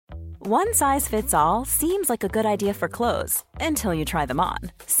One size fits all seems like a good idea for clothes until you try them on.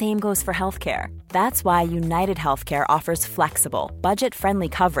 Same goes for healthcare. That's why United Healthcare offers flexible, budget-friendly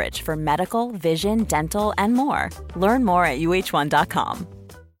coverage for medical, vision, dental, and more. Learn more at uh1.com.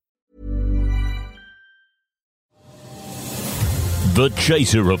 The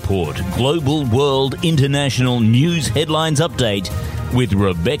Chaser Report, Global World International News Headlines Update with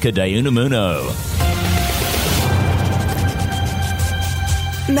Rebecca De Unamuno.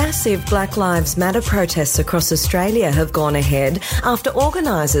 Massive Black Lives Matter protests across Australia have gone ahead after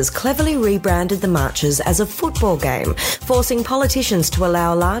organisers cleverly rebranded the marches as a football game, forcing politicians to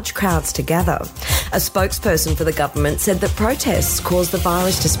allow large crowds to gather. A spokesperson for the government said that protests caused the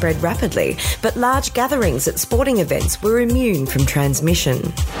virus to spread rapidly, but large gatherings at sporting events were immune from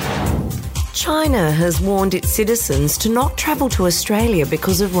transmission. China has warned its citizens to not travel to Australia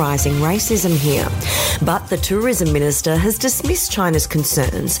because of rising racism here. But the tourism minister has dismissed China's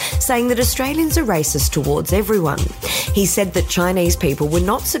concerns, saying that Australians are racist towards everyone. He said that Chinese people were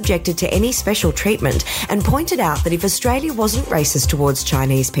not subjected to any special treatment and pointed out that if Australia wasn't racist towards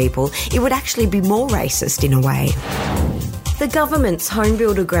Chinese people, it would actually be more racist in a way. The government's Home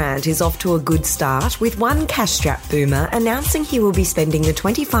Builder grant is off to a good start, with one cash-strapped boomer announcing he will be spending the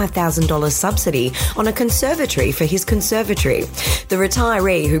 $25,000 subsidy on a conservatory for his conservatory. The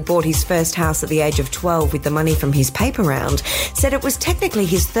retiree, who bought his first house at the age of 12 with the money from his paper round, said it was technically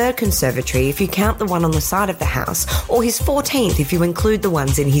his third conservatory if you count the one on the side of the house, or his 14th if you include the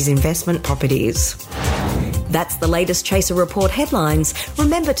ones in his investment properties. That's the latest Chaser Report headlines.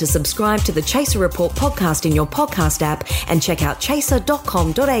 Remember to subscribe to the Chaser Report podcast in your podcast app and check out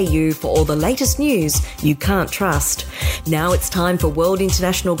chaser.com.au for all the latest news you can't trust. Now it's time for World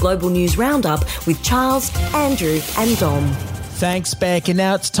International Global News Roundup with Charles, Andrew and Dom. Thanks, Beck. And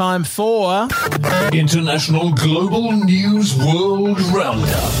now it's time for International Global News World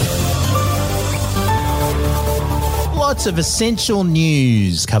Roundup. Lots of essential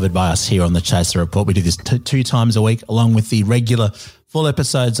news covered by us here on the Chaser Report. We do this two times a week, along with the regular full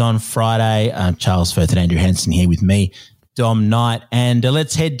episodes on Friday. Charles Firth and Andrew Hansen here with me, Dom Knight. And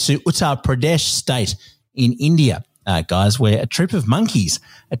let's head to Uttar Pradesh state in India, guys, where a troop of monkeys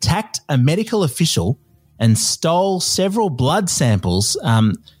attacked a medical official and stole several blood samples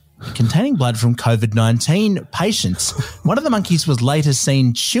containing blood from COVID-19 patients. One of the monkeys was later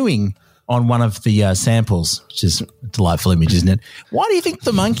seen chewing on one of the samples, which is a delightful image, isn't it? Why do you think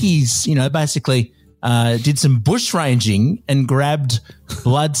the monkeys, basically did some bush ranging and grabbed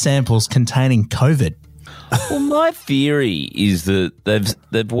blood samples containing COVID? Well, my theory is that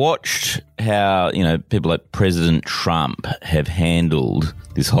they've watched how, people like President Trump have handled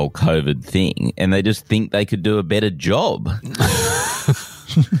this whole COVID thing, and they just think they could do a better job.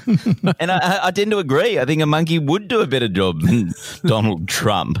 And I tend to agree. I think a monkey would do a better job than Donald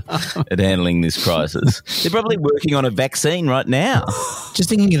Trump at handling this crisis. They're probably working on a vaccine right now. Just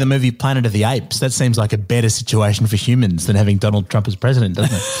thinking of the movie Planet of the Apes, that seems like a better situation for humans than having Donald Trump as president,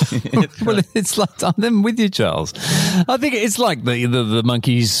 doesn't it? Well, it's like, I'm with you, Charles. I think it's like the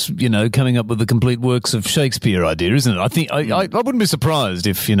monkeys, coming up with the complete works of Shakespeare idea, isn't it? I think I wouldn't be surprised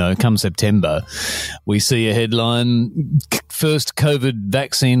if, come September, we see a headline, first COVID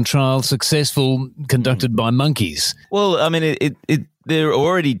vaccine trial successful, conducted by monkeys. Well, I mean, they're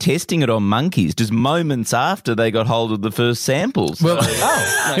already testing it on monkeys just moments after they got hold of the first samples. Well,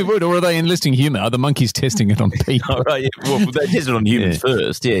 or are they enlisting human? Are the monkeys testing it on people? Oh, right, yeah. Well, they tested it on humans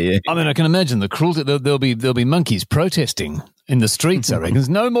first. Yeah. I mean, I can imagine the cruelty. There'll be monkeys protesting in the streets. I reckon. There's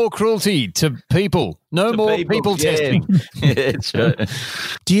no more cruelty to people. No more people testing. Yeah, sure.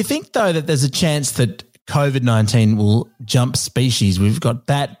 Do you think though that there's a chance that COVID-19 will jump species? We've got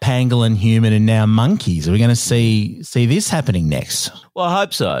bat, pangolin, human, and now monkeys. Are we going to see this happening next? Well, I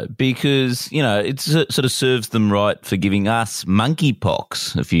hope so, because, it sort of serves them right for giving us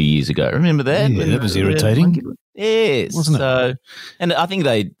monkeypox a few years ago. Remember that? Yeah, that was irritating. Yes. Wasn't it? So, and I think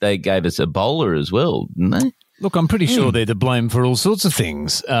they gave us Ebola as well, didn't they? Look, I'm pretty sure they're to blame for all sorts of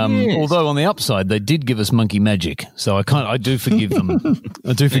things. Yes. Although on the upside, they did give us monkey magic, so I do forgive them.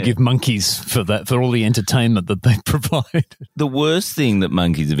 I do forgive monkeys for that, for all the entertainment that they provide. The worst thing that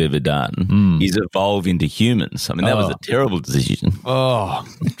monkeys have ever done is evolve into humans. I mean, that was a terrible decision. Oh,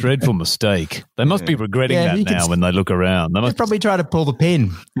 dreadful mistake. They must be regretting that now when they look around. They probably try to pull the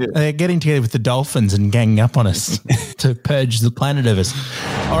pin. They're getting together with the dolphins and ganging up on us to purge the planet of us.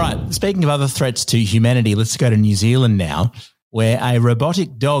 All right, speaking of other threats to humanity, let's go to New Zealand now, where a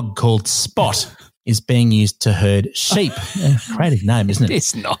robotic dog called Spot is being used to herd sheep. Creative name, isn't it?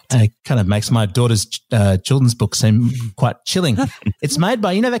 It's not. It kind of makes my daughter's children's book seem quite chilling. It's made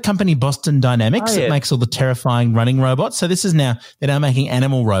by, that company Boston Dynamics that makes all the terrifying running robots. So this is they're now making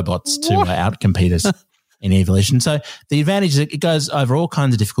animal robots to outcompete us in evolution. So the advantage is it goes over all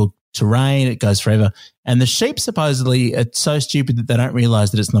kinds of difficult terrain. It goes forever. And the sheep supposedly are so stupid that they don't realize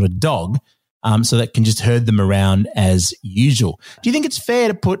that it's not a dog. So that can just herd them around as usual. Do you think it's fair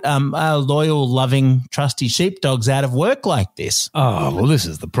to put our loyal, loving, trusty sheepdogs out of work like this? Oh, well, this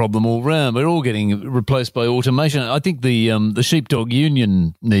is the problem all round. We're all getting replaced by automation. I think the sheepdog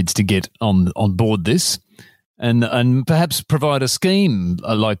union needs to get on board this and perhaps provide a scheme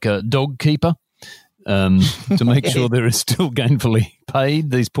like a dog keeper to make sure they're still gainfully paid,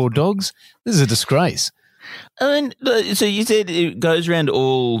 these poor dogs. This is a disgrace. So you said it goes around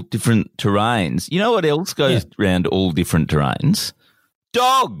all different terrains. You know what else goes around all different terrains?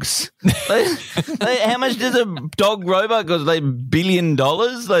 Dogs. How much does a dog robot cost? Like $1 billion?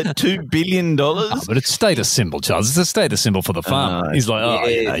 Like $2 billion? Oh, but it's status symbol, Charles. It's a status symbol for the farmer. He's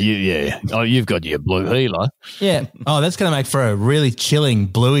like, you've got your blue heeler. Yeah. Oh, that's going to make for a really chilling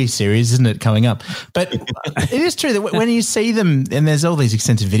Bluey series, isn't it, coming up? But it is true that when you see them, and there's all these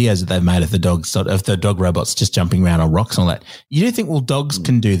extensive videos that they've made of the dog robots just jumping around on rocks and all that, you do think, well, dogs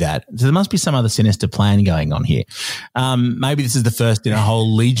can do that. So there must be some other sinister plan going on here. Maybe this is the first in a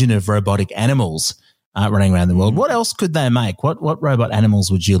whole legion of robotic animals running around the world. What else could they make? What robot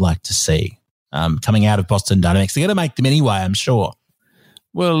animals would you like to see coming out of Boston Dynamics? They're going to make them anyway, I'm sure.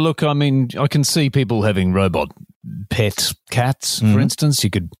 Well, look, I mean, I can see people having robot pet cats, for instance. You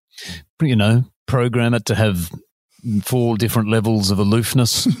could, program it to have 4 different levels of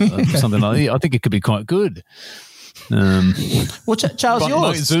aloofness, something like that. I think it could be quite good. Well, Charles,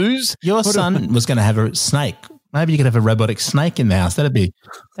 your son was going to have a snake. Maybe you could have a robotic snake in the house. That'd be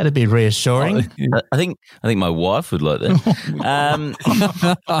reassuring. I think my wife would like that.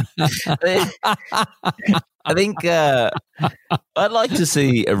 I think I'd like to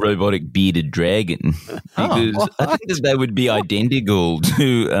see a robotic bearded dragon because I think that they would be identical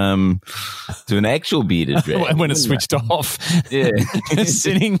to an actual bearded dragon when it's switched off. Yeah,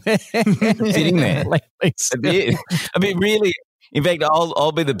 sitting there. I mean, really. In fact,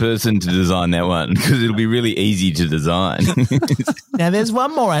 I'll be the person to design that one because it'll be really easy to design. Now, there's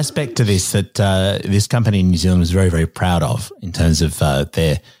one more aspect to this that this company in New Zealand was very, very proud of in terms of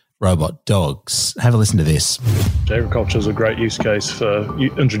their robot dogs. Have a listen to this. Agriculture is a great use case for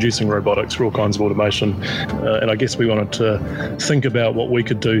introducing robotics for all kinds of automation. And I guess we wanted to think about what we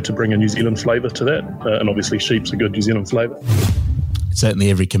could do to bring a New Zealand flavour to that. And obviously sheep's a good New Zealand flavour. Certainly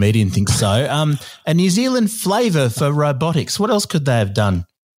every comedian thinks so. A New Zealand flavour for robotics. What else could they have done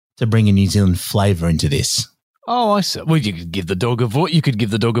to bring a New Zealand flavour into this? Oh, I see. Well, you could give the dog a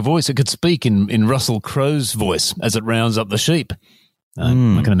voice. It could speak in Russell Crowe's voice as it rounds up the sheep.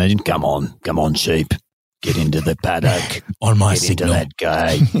 I can imagine. Come on, sheep. Get into the paddock. On my Get signal. into that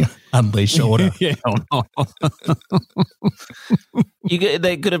guy. Unleash order. Yeah.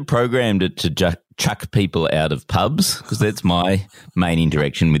 They could have programmed it to chuck people out of pubs because that's my main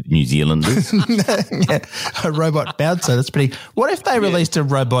interaction with New Zealanders. Yeah, a robot bouncer. That's pretty. What if they released a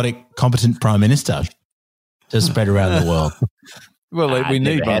robotic competent prime minister to spread around the world? Well, we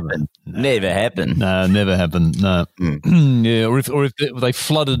need one. Never happened. No, never happened. No. Yeah, or if they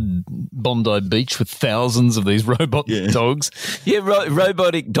flooded Bondi Beach with thousands of these robot dogs. Yeah,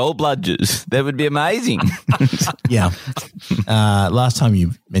 robotic doll bludgers. That would be amazing. Yeah. Last time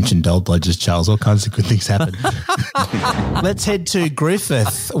you mentioned doll bludgers, Charles, all kinds of good things happened. Let's head to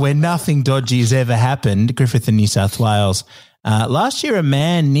Griffith, where nothing dodgy has ever happened. Griffith in New South Wales. Last year, a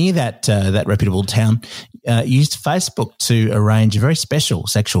man near that reputable town used Facebook to arrange a very special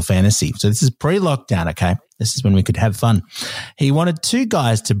sexual fantasy. So this is pre-lockdown, okay? This is when we could have fun. He wanted 2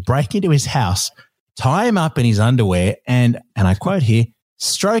 guys to break into his house, tie him up in his underwear, and I quote here,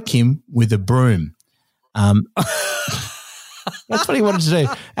 stroke him with a broom. That's what he wanted to do,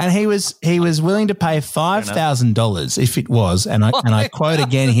 and he was willing to pay $5,000 if it was, and I quote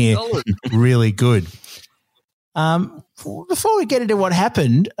again here, really good. Before we get into what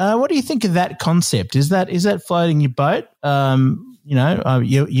happened, what do you think of that concept? Is that floating your boat?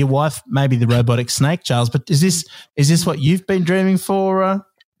 Your wife may be the robotic snake, Charles, but is this what you've been dreaming for?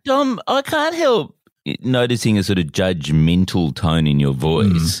 Dom, I can't help noticing a sort of judgmental tone in your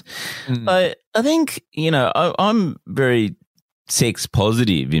voice. I think, I'm very sex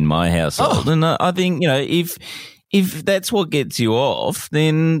positive in my household, and I think, if that's what gets you off,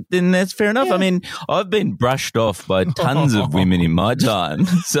 then that's fair enough. Yeah. I mean, I've been brushed off by tons of women in my time,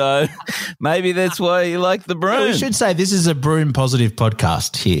 so maybe that's why you like the broom. We should say this is a broom positive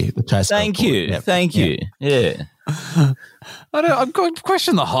podcast here. The Chaser Thank Report. you. Yep. Thank you. Yeah. I'm going to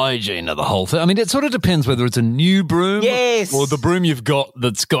question the hygiene of the whole thing. I mean, it sort of depends whether it's a new broom Yes. or the broom you've got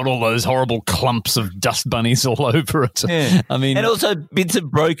that's got all those horrible clumps of dust bunnies all over it. Yeah. I mean, and also bits of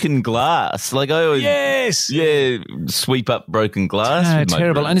broken glass. Like I always, sweep up broken glass. with my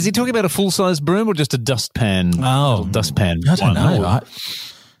terrible. broom. And is he talking about a full-size broom or just a dustpan? Oh. Dustpan. I don't know. one?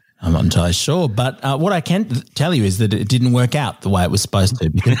 I'm not entirely sure, but what I can tell you is that it didn't work out the way it was supposed to.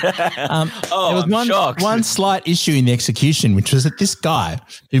 Because, there was I'm shocked. one slight issue in the execution, which was that this guy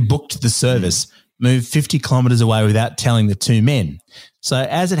who booked the service moved 50 kilometres away without telling the two men. So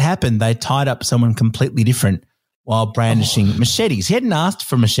as it happened, they tied up someone completely different while brandishing machetes. He hadn't asked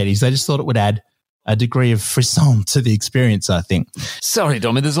for machetes. They just thought it would add a degree of frisson to the experience, I think. Sorry,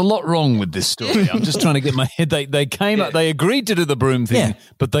 Dommy, there's a lot wrong with this story. I'm just trying to get my head. They came up, they agreed to do the broom thing, Yeah.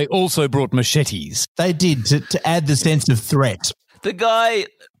 but they also brought machetes. They did to add the sense of threat. The guy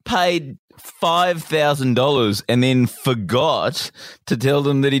paid $5,000 and then forgot to tell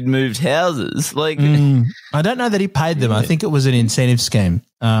them that he'd moved houses. Like, I don't know that he paid them. I think it was an incentive scheme.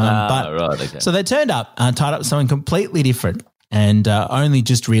 But right, okay. So they turned up, tied up something completely different, and only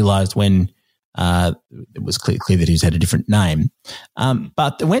just realised when it was clear that he's had a different name.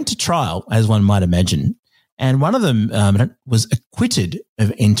 But they went to trial, as one might imagine, and one of them was acquitted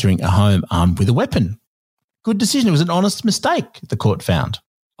of entering a home armed with a weapon. Good decision. It was an honest mistake, the court found.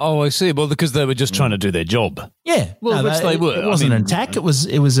 Oh, I see. Well, because they were just trying to do their job. Yeah. Well, which they were. It wasn't I mean, an attack. It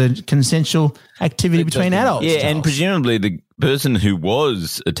was a consensual activity between adults. yeah, and Charles. presumably the person who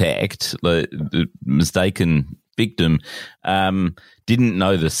was attacked, like the mistaken victim, didn't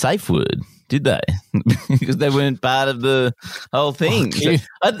know the safe word, did they? Because they weren't part of the whole thing. So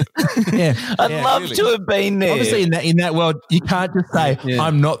I'd love to have been there. Obviously, in that world, you can't just say,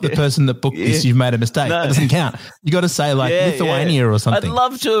 I'm not the person that booked this, you've made a mistake. No. That doesn't count. You got to say, like, Lithuania or something. I'd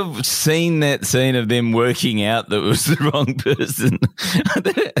love to have seen that scene of them working out that it was the wrong person.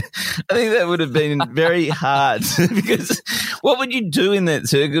 I think that would have been very hard because what would you do in that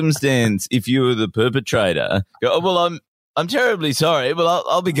circumstance if you were the perpetrator? Go, oh, well, I'm terribly sorry, but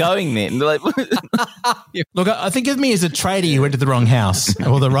I'll be going then. They're like, Look, I think of me as a tradie who went to the wrong house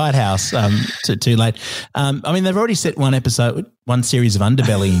or the right house too late. I mean, they've already set one series of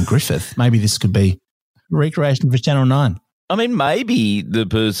Underbelly in Griffith. Maybe this could be recreation for Channel 9. I mean, maybe the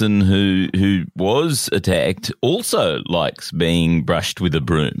person who was attacked also likes being brushed with a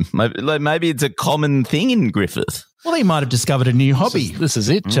broom. Maybe it's a common thing in Griffith. Well, he might have discovered a new hobby. This is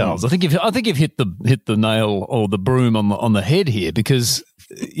it, Charles. I think you've hit the nail or the broom on the head here because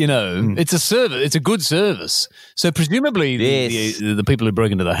it's a service. It's a good service. So presumably the people who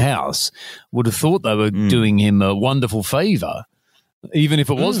broke into the house would have thought they were doing him a wonderful favour. Even if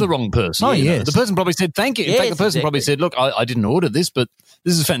it was the wrong person. Oh, yes. The person probably said thank you. In fact, the person probably said, look, I didn't order this, but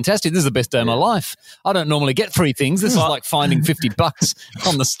this is fantastic. This is the best day of my life. I don't normally get free things. This is like finding $50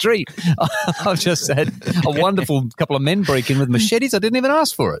 on the street. I've just had a wonderful couple of men break in with machetes. I didn't even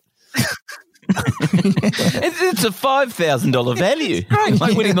ask for it. It's a $5,000 value. Great,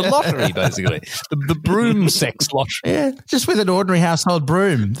 like winning the lottery, basically. The broom sex lottery. Yeah, just with an ordinary household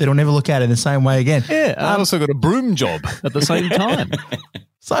broom that'll never look at it in the same way again. Yeah, I also got a broom job at the same time.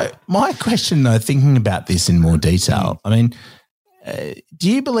 So my question, though, thinking about this in more detail, I mean, do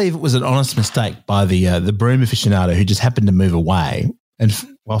you believe it was an honest mistake by the broom aficionado who just happened to move away and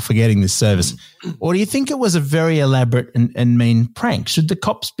while forgetting this service, or do you think it was a very elaborate and mean prank? Should the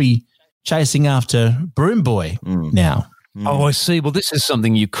cops be chasing after Broom Boy now? Oh, I see. Well, this is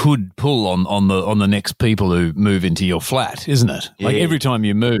something you could pull on the next people who move into your flat, isn't it? Like every time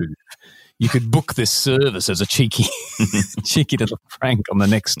you move, you could book this service as a cheeky little prank on the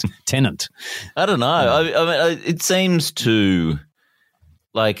next tenant. I don't know. I mean, it seems too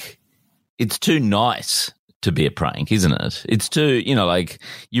it's too nice to be a prank, isn't it? It's too, like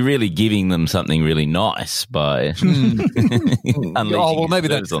you're really giving them something really nice by unleashing. Oh, well, maybe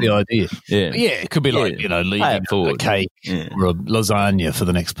that's the idea. Yeah. Yeah, it could be like, leaving a cake or a lasagna for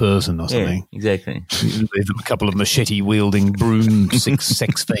the next person or something. Yeah, exactly. Leave them a couple of machete-wielding broom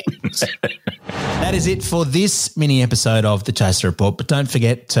sex fiends. That is it for this mini episode of The Chaser Report. But don't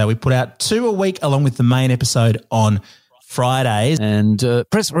forget, we put out 2 a week along with the main episode on Fridays. And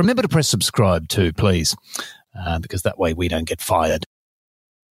remember to press subscribe too, please, because that way we don't get fired.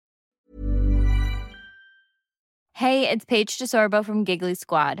 Hey, it's Paige DeSorbo from Giggly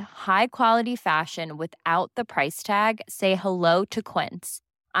Squad. High quality fashion without the price tag. Say hello to Quince.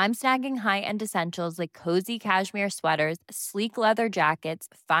 I'm snagging high-end essentials like cozy cashmere sweaters, sleek leather jackets,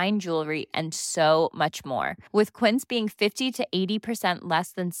 fine jewelry, and so much more. With Quince being 50 to 80%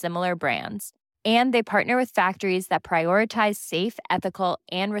 less than similar brands. And they partner with factories that prioritize safe, ethical,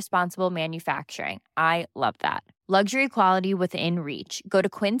 and responsible manufacturing. I love that. Luxury quality within reach. Go to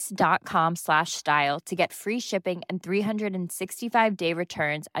quince.com/style to get free shipping and 365-day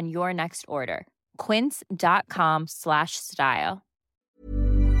returns on your next order. Quince.com/style.